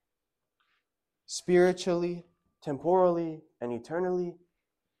 spiritually, temporally, and eternally.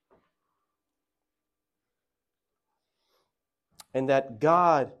 And that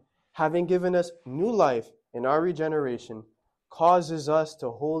God, having given us new life in our regeneration, causes us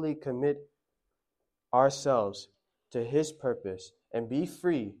to wholly commit ourselves to His purpose and be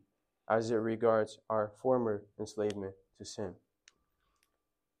free as it regards our former enslavement to sin.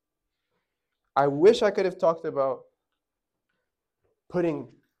 I wish I could have talked about putting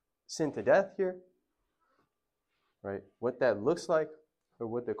sin to death here, right? What that looks like, or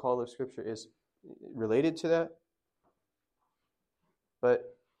what the call of Scripture is related to that.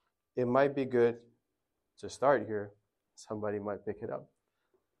 But it might be good to start here. Somebody might pick it up.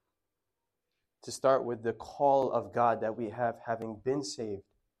 To start with the call of God that we have, having been saved,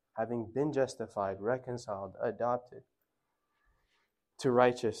 having been justified, reconciled, adopted to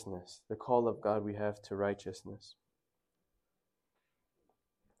righteousness. The call of God we have to righteousness.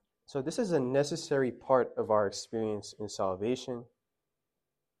 So this is a necessary part of our experience in salvation.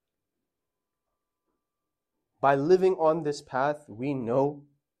 By living on this path, we know,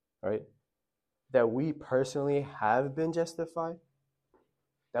 right, that we personally have been justified,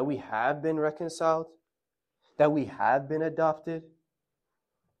 that we have been reconciled, that we have been adopted,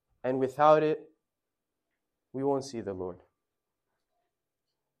 and without it, we won't see the Lord.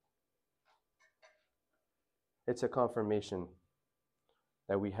 It's a confirmation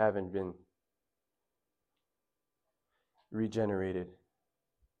that we haven't been regenerated.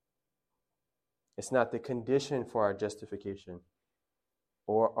 It's not the condition for our justification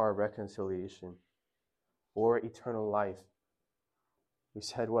or our reconciliation or eternal life. We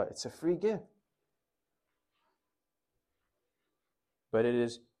said what? It's a free gift. But it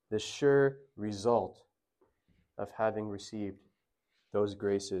is the sure result of having received those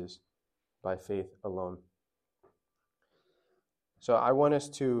graces by faith alone. So I want us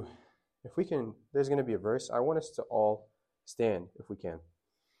to, if we can, there's going to be a verse. I want us to all stand, if we can.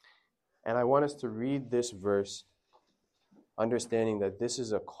 And I want us to read this verse, understanding that this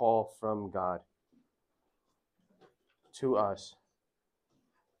is a call from God to us.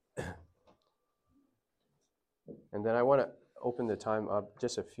 And then I want to open the time up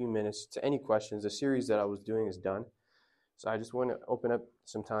just a few minutes to any questions. The series that I was doing is done. So I just want to open up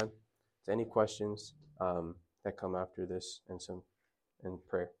some time to any questions that come after this and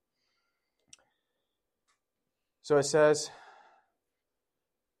prayer. So it says,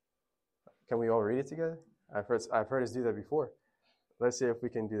 can we all read it together? I've heard us do that before. Let's see if we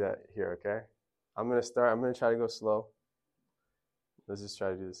can do that here, okay? I'm going to start. I'm going to try to go slow. Let's just try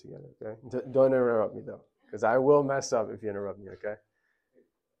to do this together, okay? Don't interrupt me, though. because I will mess up if you interrupt me, okay?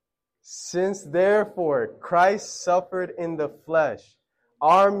 Since therefore Christ suffered in the flesh,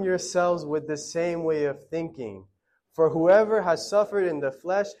 arm yourselves with the same way of thinking. For whoever has suffered in the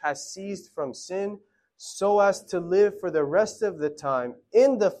flesh has ceased from sin, so as to live for the rest of the time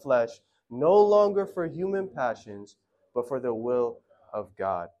in the flesh, no longer for human passions, but for the will of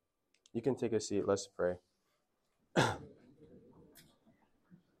God. You can take a seat. Let's pray.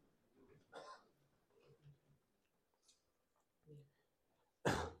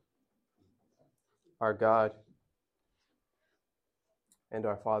 Our God and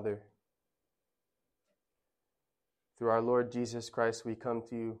our Father, through our Lord Jesus Christ, we come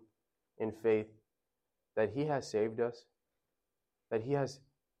to you in faith that He has saved us, that He has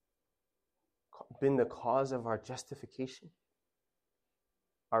been the cause of our justification,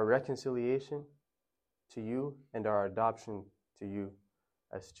 our reconciliation to you, and our adoption to you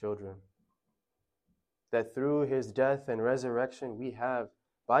as children. That through His death and resurrection, we have,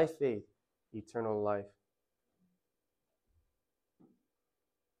 by faith, eternal life.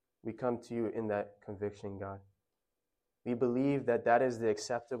 We come to you in that conviction, God. We believe that that is the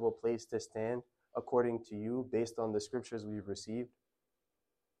acceptable place to stand according to you, based on the scriptures we've received.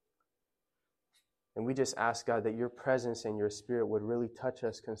 And we just ask, God, that your presence and your Spirit would really touch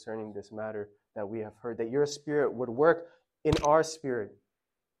us concerning this matter that we have heard, that your Spirit would work in our spirit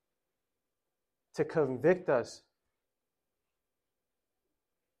to convict us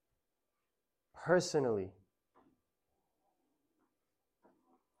personally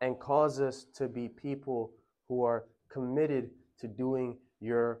and cause us to be people who are committed to doing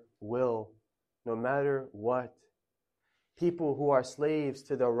your will, no matter what. People who are slaves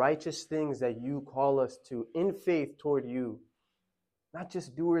to the righteous things that you call us to in faith toward you. Not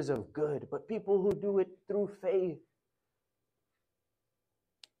just doers of good, but people who do it through faith.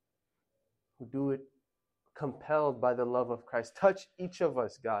 Who do it compelled by the love of Christ. Touch each of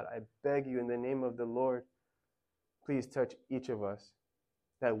us, God. I beg you in the name of the Lord. Please touch each of us,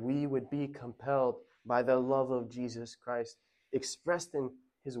 that we would be compelled by the love of Jesus Christ, expressed in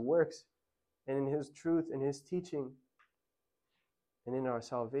His works and in His truth and His teaching and in our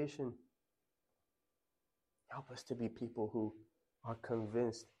salvation. Help us to be people who are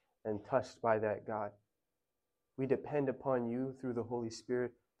convinced and touched by that, God. We depend upon you through the Holy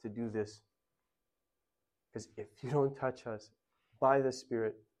Spirit to do this. Because if you don't touch us by the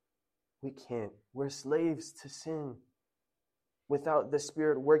Spirit, we can't. We're slaves to sin. Without the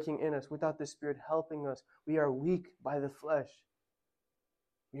Spirit working in us, without the Spirit helping us, we are weak by the flesh.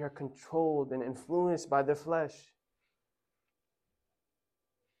 We are controlled and influenced by the flesh.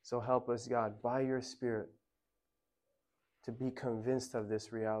 So help us, God, by your Spirit, to be convinced of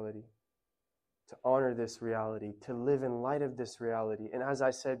this reality, to honor this reality, to live in light of this reality. And as I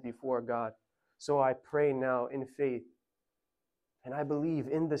said before, God, so I pray now in faith, and I believe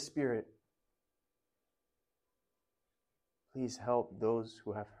in the Spirit. Please help those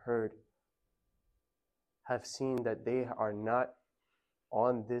who have heard, have seen that they are not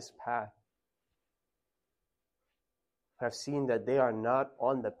on this path, have seen that they are not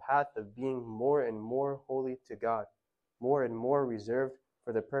on the path of being more and more holy to God, more and more reserved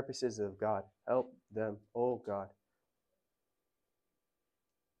for the purposes of God. Help them, oh God,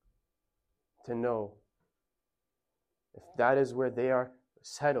 to know if that is where they are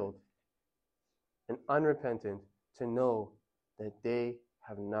settled and unrepentant, to know that they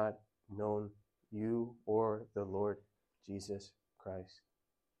have not known you or the Lord Jesus Christ.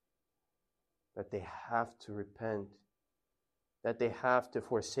 That they have to repent, that they have to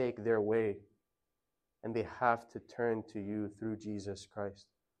forsake their way, and they have to turn to you through Jesus Christ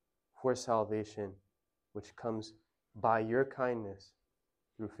for salvation, which comes by your kindness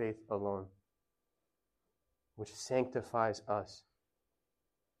through faith alone, which sanctifies us,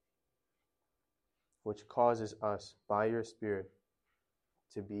 which causes us by your Spirit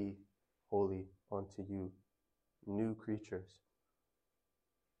to be holy unto you, new creatures.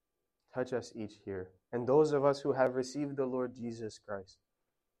 Touch us each here, and those of us who have received the Lord Jesus Christ,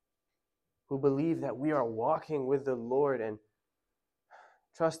 who believe that we are walking with the Lord and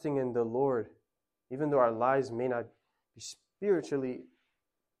trusting in the Lord, even though our lives may not be spiritually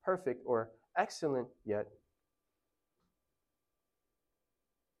perfect or excellent yet.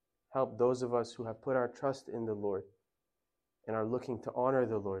 Help those of us who have put our trust in the Lord and are looking to honor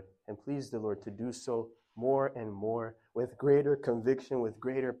the Lord and please the Lord to do so more and more with greater conviction, with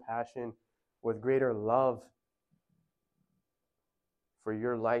greater passion, with greater love for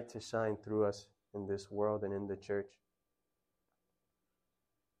your light to shine through us in this world and in the church.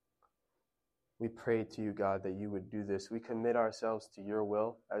 We pray to you, God, that you would do this. We commit ourselves to your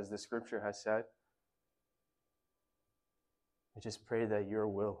will, as the scripture has said. I just pray that your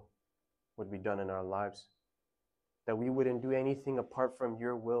will would be done in our lives, that we wouldn't do anything apart from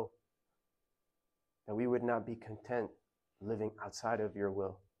your will, that we would not be content living outside of your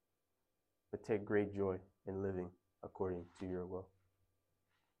will, but take great joy in living according to your will.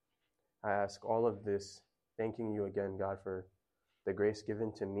 I ask all of this, thanking you again, God, for the grace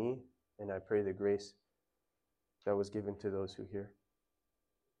given to me, and I pray the grace that was given to those who hear.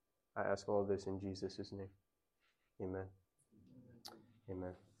 I ask all this in Jesus' name. Amen.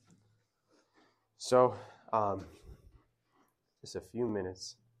 Amen. So, just a few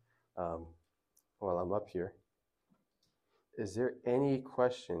minutes while I'm up here. Is there any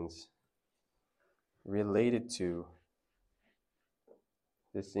questions related to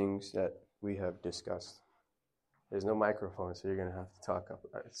the things that we have discussed? There's no microphone, so you're going to have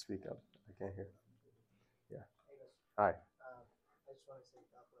to speak up. I can't hear. Yeah. Hi. I just want to say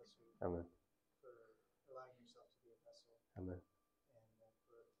God bless you. Amen. For allowing yourself to be a vessel. Amen. And for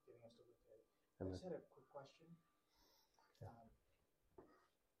giving us the word. Amen. I just had a quick question. Yeah.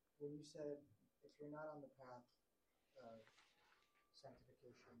 When you said if you're not on the path of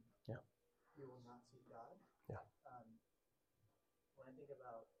sanctification, yeah, you will not see God. Yeah. When I think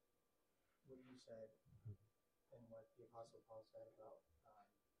about what you said and what the Apostle Paul said about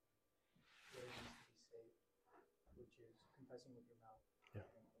what it means to be saved, which is confessing with your mouth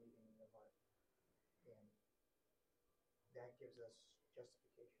and believing in your heart, and that gives us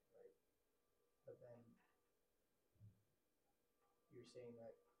justification, right? But then you're saying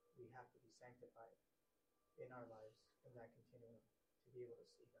that we have to be sanctified in our lives in that continuum to be able to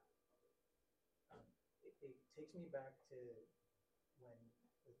see God. It takes me back to when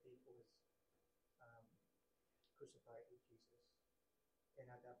the thief was crucified with Jesus, and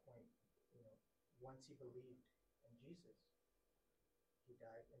at that point, once he believed in Jesus, he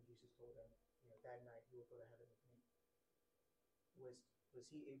died, and Jesus told him, that night you will go to heaven with me. Was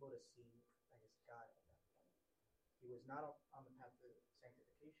he able to see, I guess, God at that point? He was not on the path to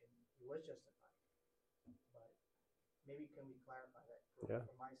sanctification. He was justified, but maybe can we clarify that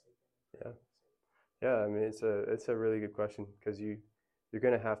for my sake? Yeah. Yeah, I mean, it's a really good question, because you're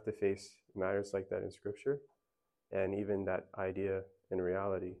going to have to face matters like that in Scripture, and even that idea in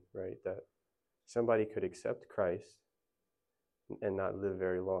reality, right? That somebody could accept Christ and not live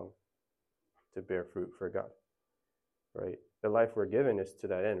very long to bear fruit for God, right? The life we're given is to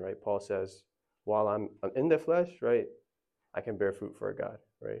that end, right? Paul says, while I'm in the flesh, right, I can bear fruit for God,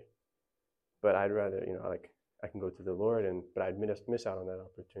 right? But I'd rather, I can go to the Lord, but I'd miss out on that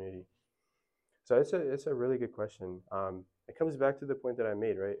opportunity. So it's a really good question. It comes back to the point that I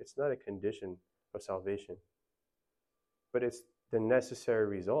made, right? It's not a condition of salvation, but it's the necessary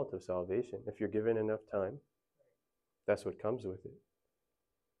result of salvation. If you're given enough time, that's what comes with it.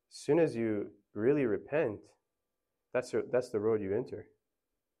 As soon as you really repent, that's the road you enter,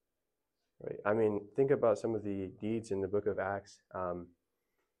 right? I mean, think about some of the deeds in the book of Acts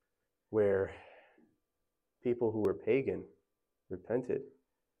where people who were pagan repented.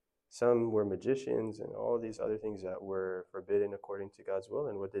 Some were magicians and all these other things that were forbidden according to God's will.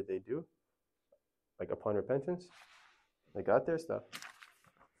 And what did they do? Like, upon repentance, they got their stuff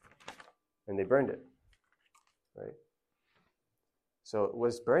and they burned it, right? So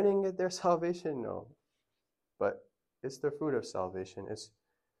was burning it their salvation? No. But it's the fruit of salvation. It's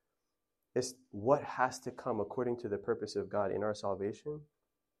what has to come according to the purpose of God in our salvation,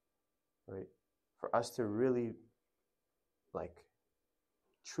 right? For us to really,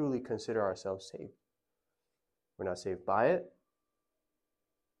 truly consider ourselves saved. We're not saved by it,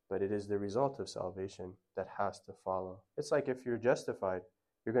 but it is the result of salvation that has to follow. It's like if you're justified,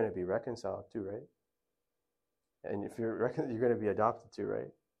 you're going to be reconciled too, right? And if you're going to be adopted too, right?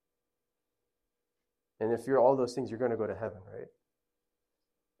 And if you're all those things, you're going to go to heaven, right?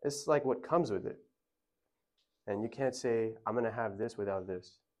 It's like what comes with it. And you can't say, I'm going to have this without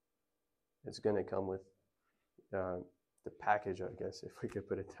this. It's going to come with the package, I guess, if we could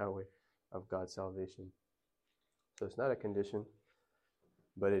put it that way, of God's salvation. So it's not a condition,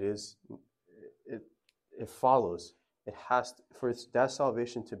 but it follows. It has to, for that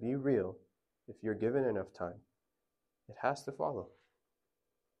salvation to be real, if you're given enough time, it has to follow.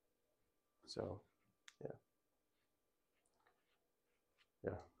 So, yeah.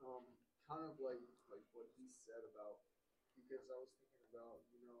 Kind of like what he said about, because I was thinking about,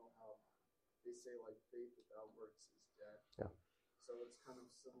 how they say faith without works is dead. Yeah. So it's kind of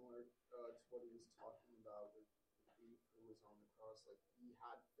similar to what he was talking about with the thief who was on the cross. Like, he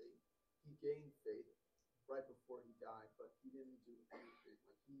had faith, he gained faith right before he died, but he didn't do anything.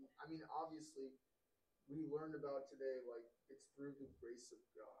 Obviously, we learned about today, it's through the grace of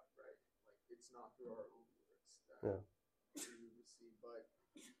God, right? It's not through our own works that to receive, but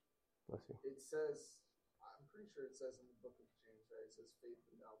Bless you. it says, I'm pretty sure it says in the book of James, right? It says faith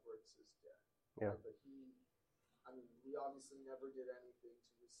without works is dead. Yeah. Right? But we obviously never did anything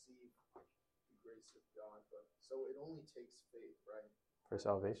to receive the grace of God, but so it only takes faith, right? For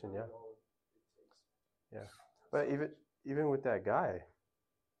salvation, yeah. All it takes. Yeah. But even with that guy,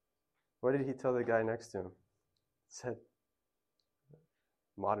 what did he tell the guy next to him? He said,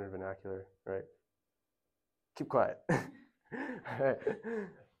 modern vernacular, right? Keep quiet. Right.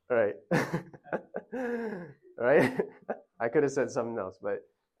 Right. Right? I could have said something else, but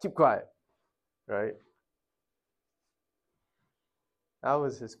keep quiet. Right? How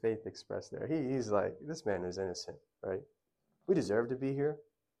was his faith expressed there? He's like, this man is innocent, right? We deserve to be here.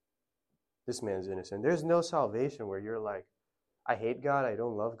 This man's innocent. There's no salvation where you're like, I hate God, I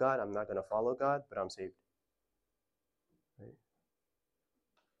don't love God, I'm not going to follow God, but I'm saved. Right?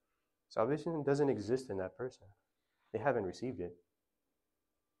 Salvation doesn't exist in that person. They haven't received it.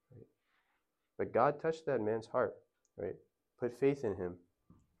 Right? But God touched that man's heart, right? Put faith in him,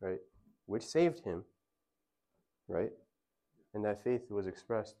 right? Which saved him, right? And that faith was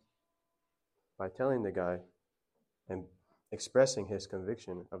expressed by telling the guy and expressing his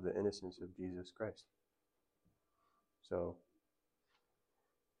conviction of the innocence of Jesus Christ. So,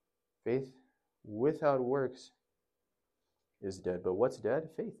 faith without works is dead. But what's dead?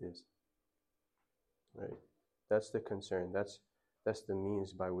 Faith is. Right? That's the concern. That's the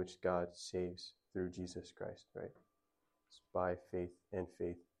means by which God saves through Jesus Christ, right? It's by faith and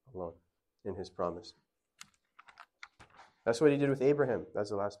faith alone in his promise. That's what he did with Abraham. That's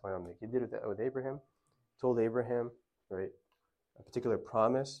the last point I'll make. He did it with Abraham. Told Abraham, right, a particular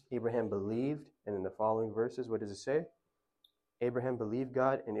promise. Abraham believed, and in the following verses, what does it say? Abraham believed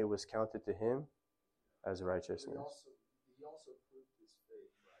God, and it was counted to him as righteousness. He also proved his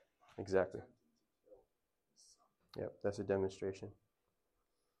faith, right? Exactly. Attempting to kill his son. Yep, that's a demonstration.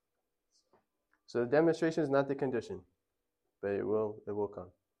 So the demonstration is not the condition, but it will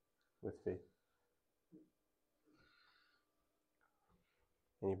come with faith.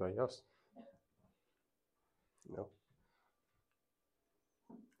 Anybody else? No?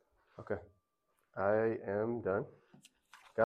 Okay. I am done.